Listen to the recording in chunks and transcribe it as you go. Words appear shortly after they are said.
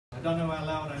don't know how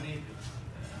loud I need it.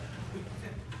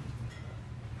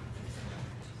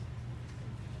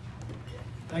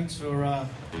 Thanks for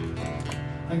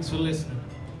listening.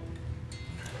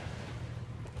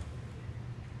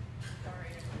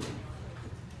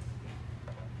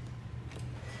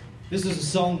 This is a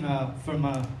song from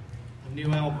a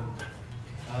new album.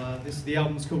 The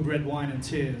album's called Red Wine and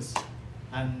Tears,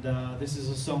 and this is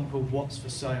a song called What's for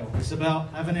Sale. It's about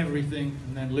having everything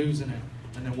and then losing it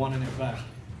and then wanting it back.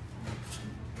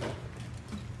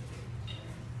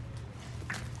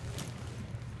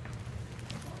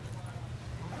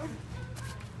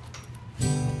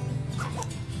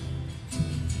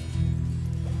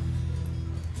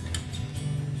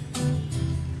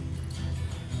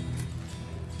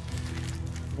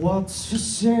 What's for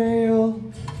sale?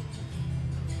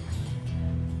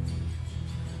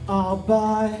 I'll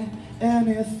buy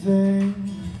anything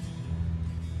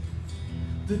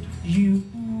that you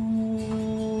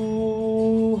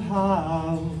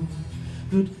have,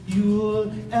 that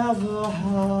you'll ever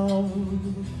have.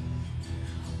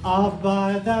 I'll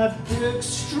buy that big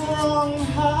strong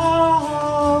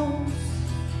house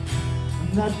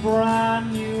and that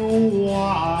brand new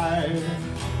wife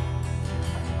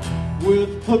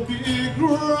with her big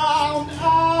round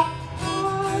eyes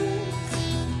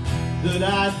that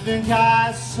I think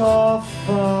I saw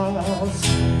first.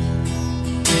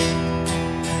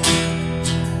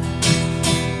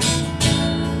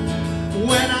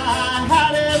 When I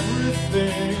had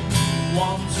everything,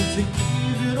 wanted to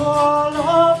give it all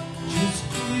up, just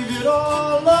give it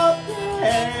all up,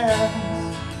 yes.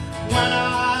 When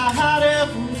I had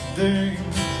everything,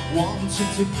 wanted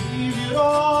to give it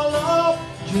all up,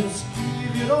 just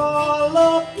give it all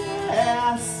up,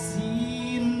 yes.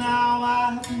 See, now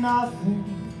I have nothing,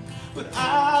 but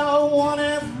I want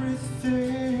everything.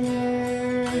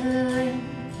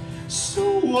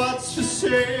 So what's for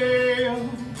sale?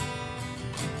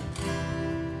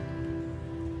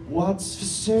 What's for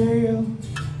sale?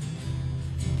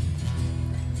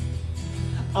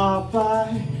 I'll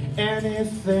buy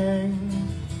anything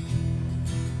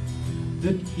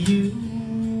that you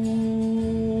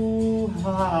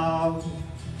have,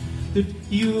 that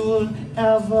you'll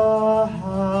ever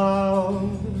have.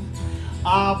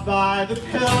 I'll buy the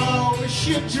pillow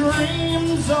she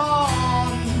dreams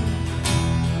on,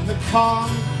 and the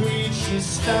concrete she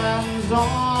stands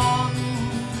on,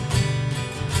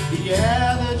 the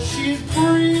air that she's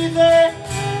breathing,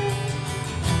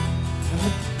 and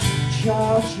the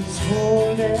child she's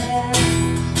holding.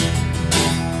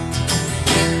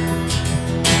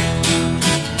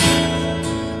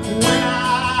 When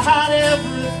I had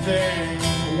everything,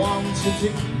 wanted to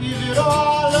give it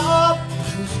all up,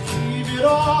 just give it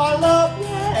all up,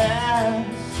 yes.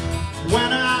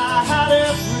 When I had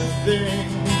everything,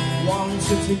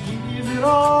 wanted to give it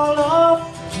all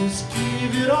up, just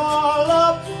give it all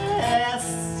up, yes.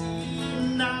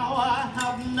 See, now I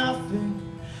have nothing,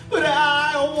 but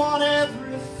I want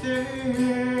everything.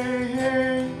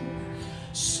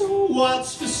 So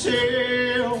what's for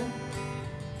sale?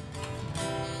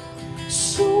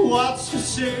 So what's for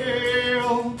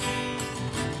sale?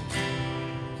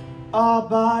 I'll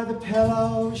buy the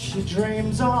pillow she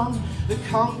dreams on, the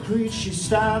concrete she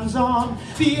stands on,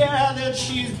 the air that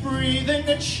she's breathing,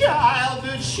 the child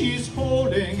that she's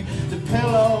holding. The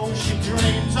pillow she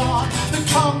dreams on, the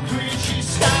concrete she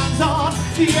stands on,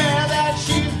 the air that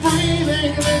she's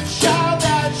breathing, the child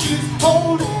that she's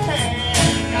holding.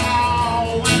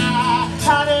 Oh, when I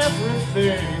had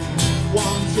everything,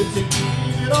 wanted to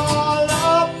give it all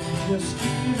up, just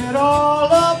give it all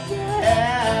up,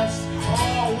 yes.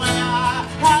 Oh, when I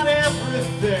had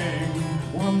everything,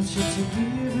 wanted to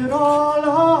give it all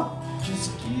up,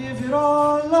 just give it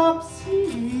all up,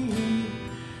 see.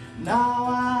 Now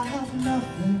I have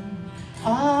nothing,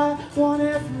 I want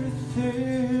everything.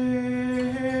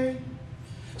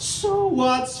 So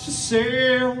what's for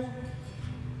sale?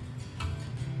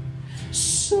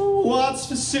 So what's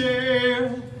for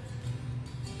sale?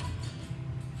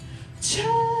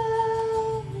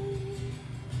 Tell me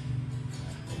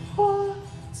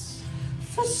what's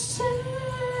for sale.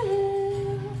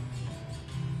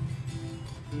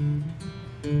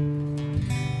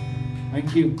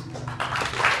 Thank you.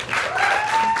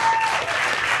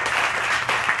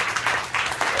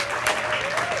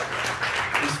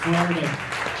 It's Florida.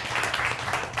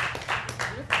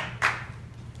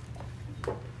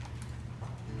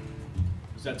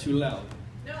 Is that too loud?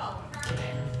 No,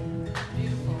 perfect.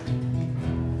 Beautiful.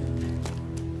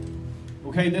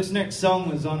 Okay, this next song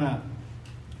was on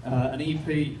an EP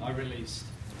I released,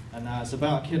 and it's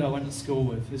about a kid I went to school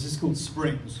with. This is called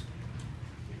Springs.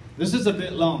 This is a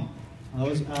bit long.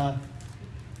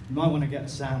 You might want to get a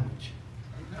sandwich.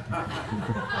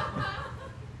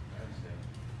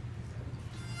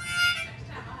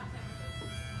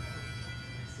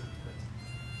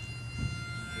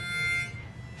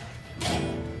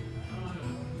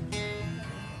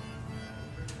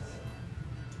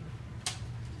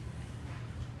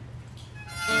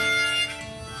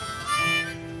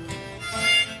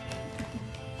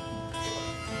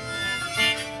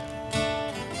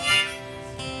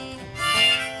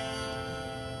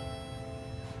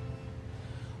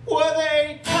 Were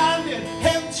they handed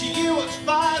him to you at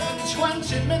 5 and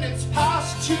 20 minutes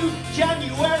past 2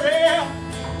 January,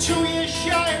 2 years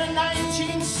shy of the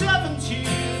 1970s?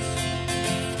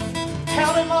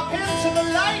 Held him up into the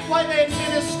light while they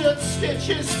administered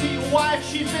stitches to your wife.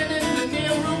 She'd been in the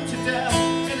near room to death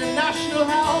in a National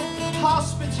Health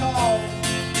Hospital.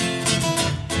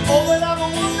 Oh, but I'm a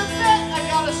wonder vet, I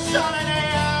got a son and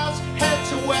heirs. Head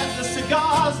to wet the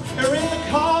cigars are in the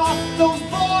car. Those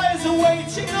boys are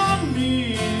waiting on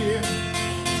me.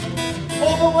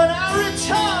 Oh, but when I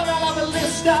return, I'll have a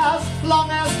list as long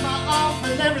as my arm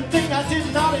and everything I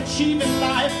did not achieve in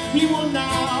life, he will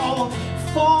now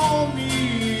for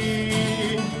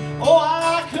me. Oh,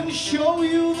 I can show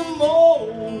you the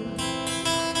mold.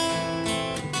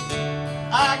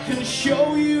 I can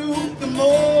show you the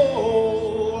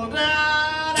mold. And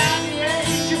at the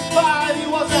age of 5, he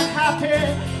was a happy,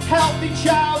 healthy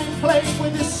child. He played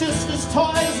with his sister's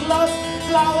toys, loved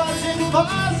flowers in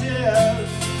vases.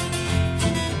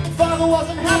 Father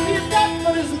wasn't happy at that,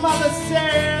 but his mother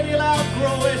said he'll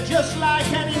outgrow it just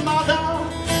like any mother.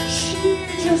 She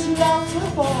just loves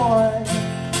her boy.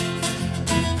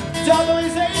 Double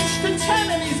his age to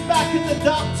 10 and he's back at the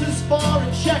doctor's for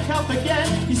a checkup again.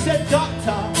 He said,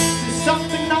 "Doctor, there's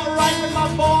something not right with my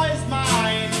boy's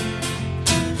mind."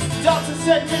 Doctor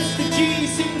said, "Mr. G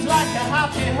seems like a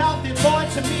happy, healthy boy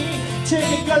to me.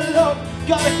 Take a good look,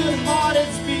 got a good heart,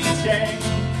 it's beating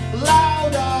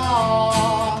louder.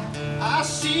 I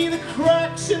see the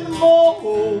cracks in the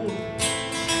mold.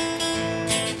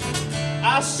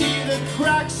 I see the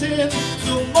cracks in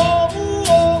the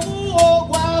mold.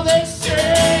 While they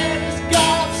say he's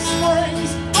got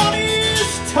springs on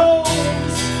his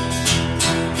toes,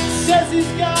 says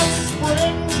he's got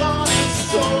springs on his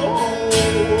soul.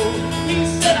 He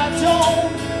said, I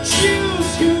don't choose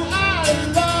who I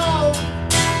love,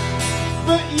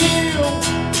 but you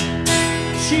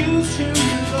choose who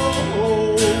you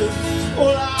love."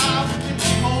 Well, I've been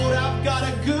told I've got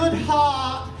a good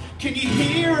heart. Can you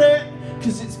hear it?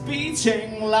 'Cause it's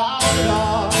beating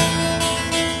louder.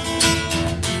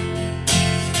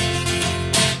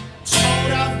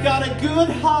 Told I've got a good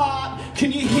heart.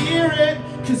 Can you hear it?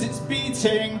 'Cause it's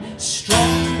beating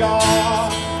stronger.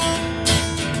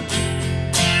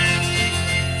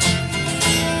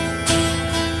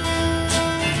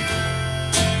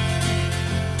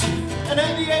 And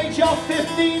at the age of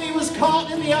 15, he was caught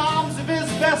in the arms of his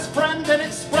best friend, and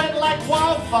it spread like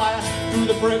wildfire through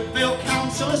the Brickville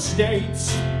Council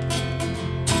estates.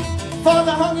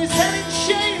 Father hung his head in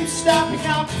shame, stamping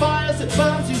out fires that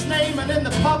burns his name, and in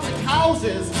the public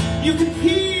houses you could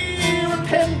hear a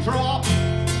pin drop.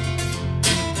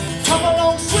 Come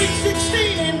along, sweet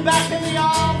 16, back in the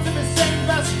arms of his same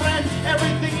best friend.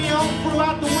 Everything he owned threw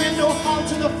out the window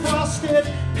onto the frosted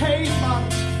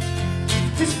pavement.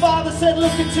 His father said,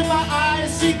 "Look into my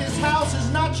eyes, see this house is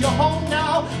not your home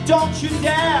now. Don't you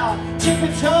dare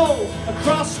tiptoe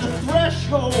across the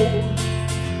threshold.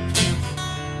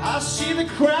 I see the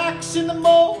cracks in the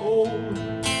mold.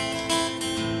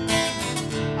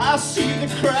 I see the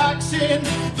cracks in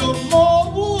the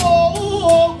mold.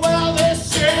 Well, they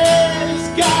said he's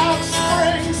got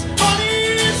springs on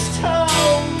his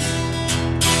toes,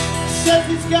 says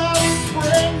he's got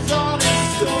springs on his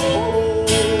soul.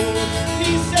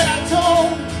 He said, I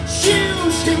don't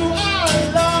choose who I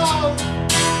love,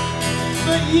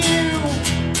 but you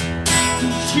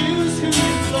can choose who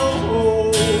you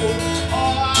love."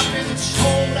 Oh, I've been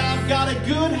told I've got a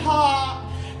good heart.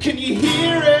 Can you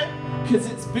hear it? 'Cause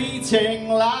it's beating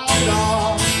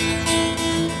louder.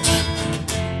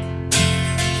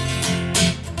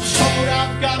 Told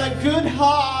I've got a good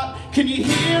heart. Can you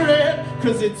hear it?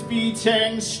 'Cause it's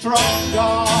beating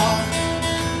stronger.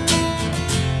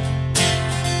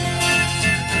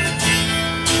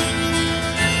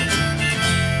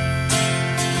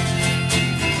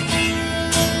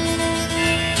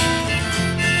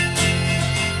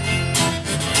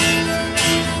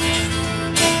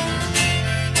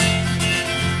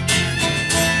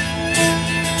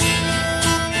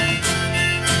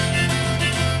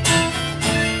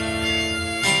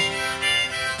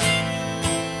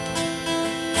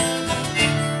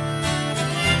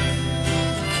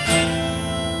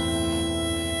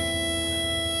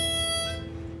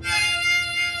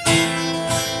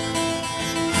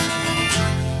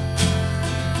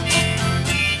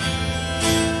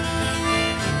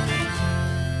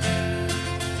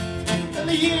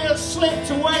 the years slipped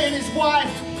away and his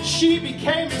wife, she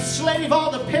became his slave.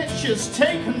 All the pictures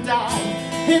taken down,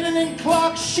 hidden in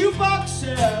Clark's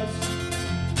shoeboxes.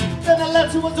 Then a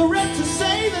letter was read to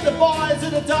say that the boys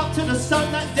had adopted a son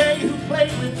that day who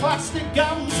played with plastic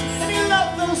guns, and he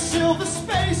loved those silver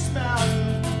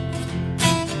spacemen.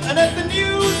 And at the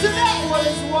news that that was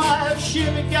his wife, she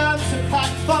began to pack,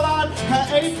 followed her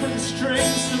apron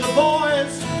strings to the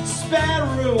boys' spare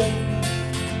room.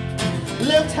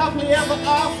 Lived happily ever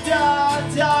after,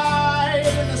 died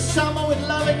in the summer with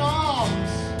loving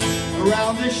arms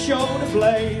around his shoulder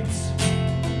blades.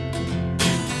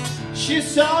 She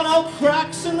saw no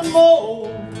cracks in the mold.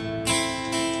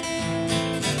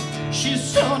 She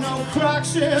saw no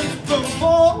cracks in the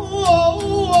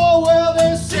mold. Well,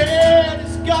 they said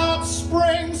his God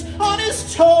springs on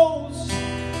his toes.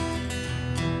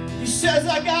 He says,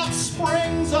 I got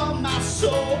springs on my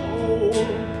soul.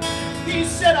 He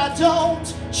said, I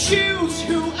don't choose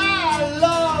who I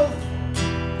love,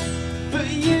 but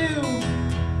you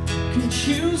can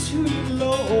choose who you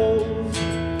loathe.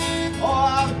 Oh,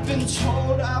 I've been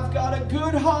told I've got a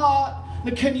good heart.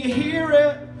 Now can you hear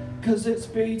it? 'Cause it's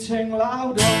beating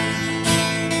louder.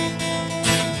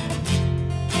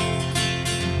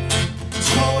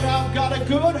 Told I've got a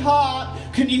good heart.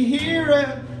 Can you hear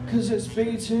it? 'Cause it's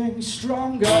beating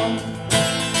stronger.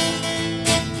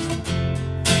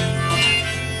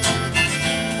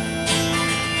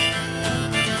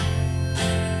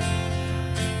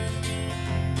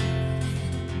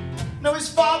 Now his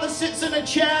father sits in a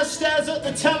chair, stares at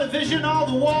the television, all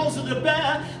the walls are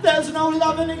bare. There's no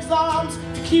love in his arms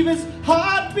to keep his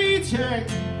heart beating.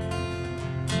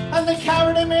 And they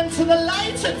carried him into the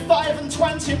light at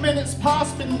 5:20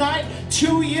 past midnight,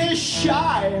 2 years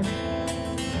shy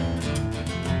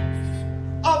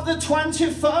of the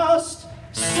 21st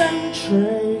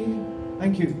century.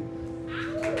 Thank you.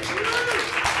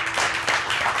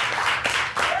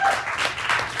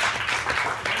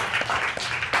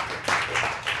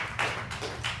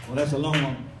 Well, that's a long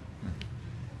one.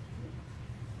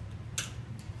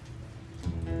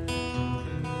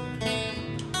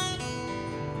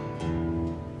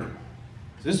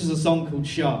 So this is a song called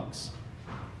Sharks.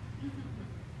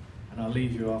 And I'll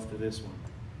leave you after this one,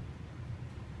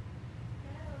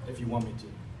 if you want me to.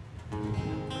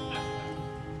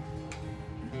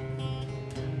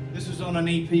 This was on an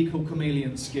EP called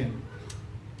Chameleon Skin.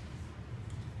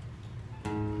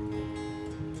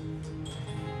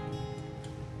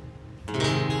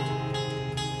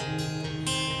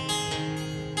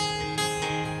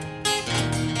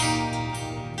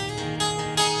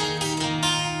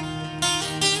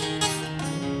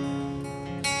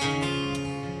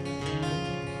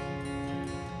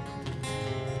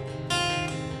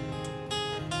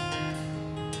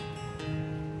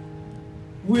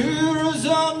 We're as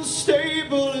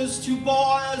unstable as two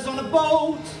boys on a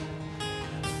boat,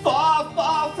 far,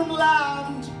 far from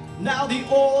land. Now the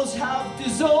oars have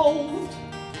dissolved.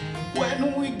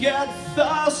 When we get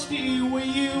thirsty, will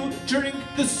you drink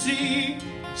the sea?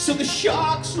 So the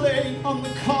sharks lay on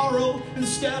the coral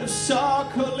instead of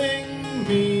circling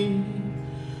me.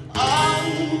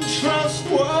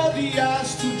 Untrustworthy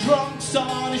as two drunks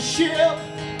on a ship,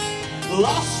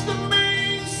 lost the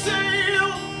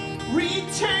mainsail,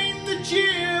 retain the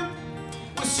jib.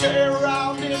 We sail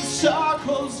around in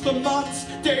circles for months,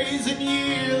 days and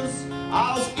years.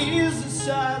 Ours is a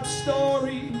sad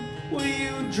story. Will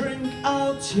you drink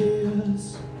our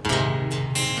tears?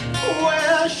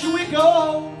 Where should we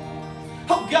go?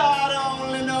 Oh, God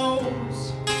only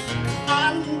knows.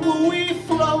 And will we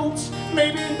float?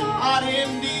 Maybe not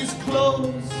in these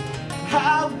clothes.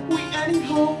 Have we any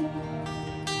hope?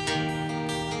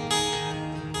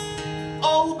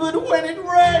 Oh, but when it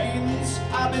rains,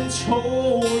 I've been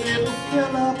told it'll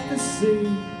fill up the sea.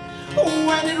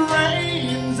 When it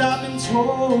rains, I've been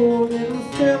told it'll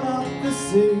fill up the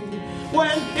sea.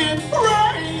 When it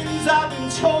rains, I've been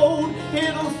told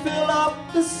it'll fill up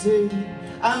the sea.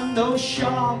 And those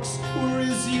sharks will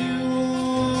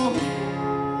resume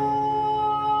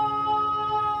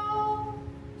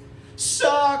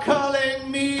circling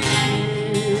me.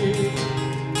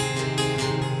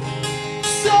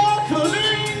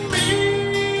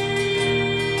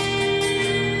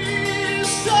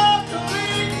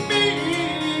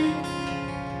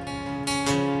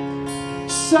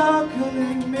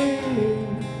 Circling me.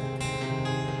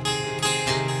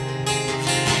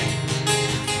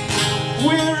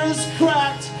 We're as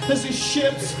cracked as a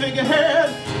ship's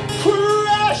figurehead,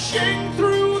 crashing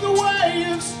through the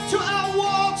waves to our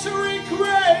watery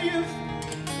grave.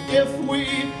 If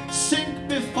we sink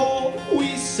before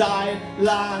we sight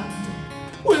land,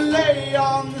 we'll lay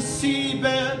on the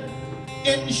seabed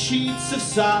in sheets of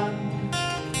sand.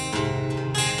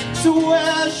 So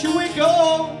where should we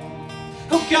go?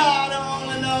 Oh, God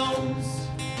only knows.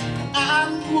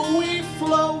 And will we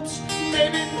float?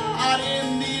 Maybe not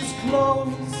in these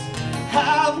clothes.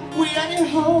 Have we any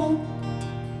hope?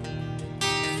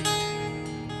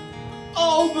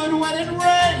 Oh, but when it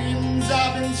rains,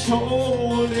 I've been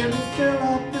told it'll fill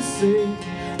up the sea.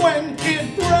 When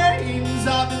it rains,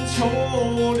 I've been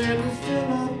told it'll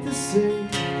fill up the sea.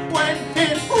 When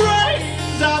it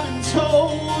rains, I've been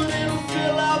told it'll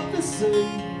fill up the sea.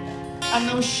 And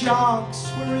those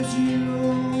sharks were as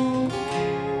you.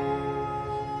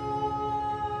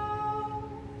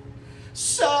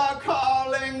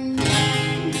 Circling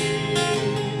me,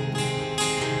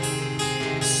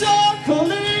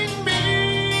 circling me,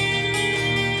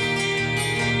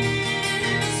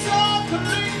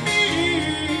 circling me,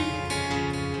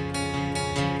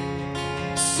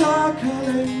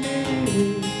 circling me.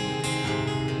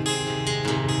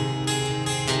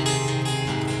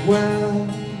 Where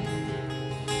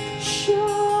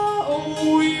shall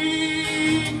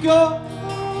we go?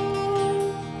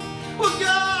 Well,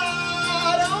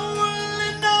 God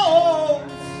only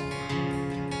knows.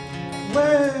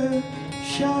 Where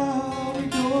shall we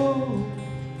go?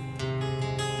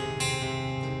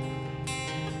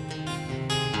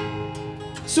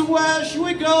 So where should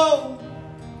we go?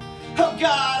 Oh,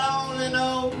 God only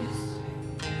knows.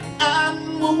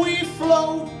 And will we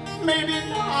float? Maybe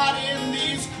not in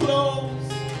these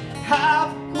clothes.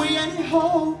 Have we any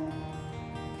hope?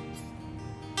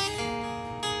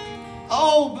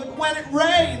 Oh, but when it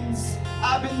rains,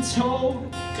 I've been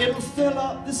told it'll fill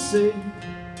up the sea.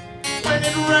 When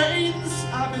it rains,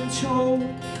 I've been told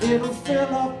it'll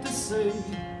fill up the sea.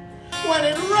 When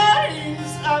it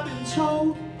rains, I've been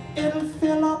told it'll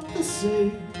fill up the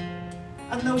sea.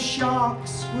 And those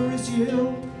sharks were as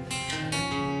you.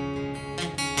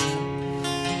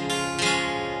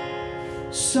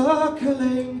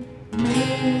 Circling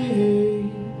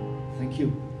me. Thank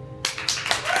you.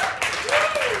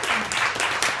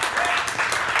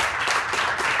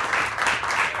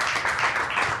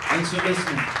 Thanks for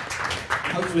listening.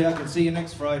 Hopefully I can see you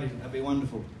next Friday. That'd be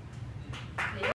wonderful.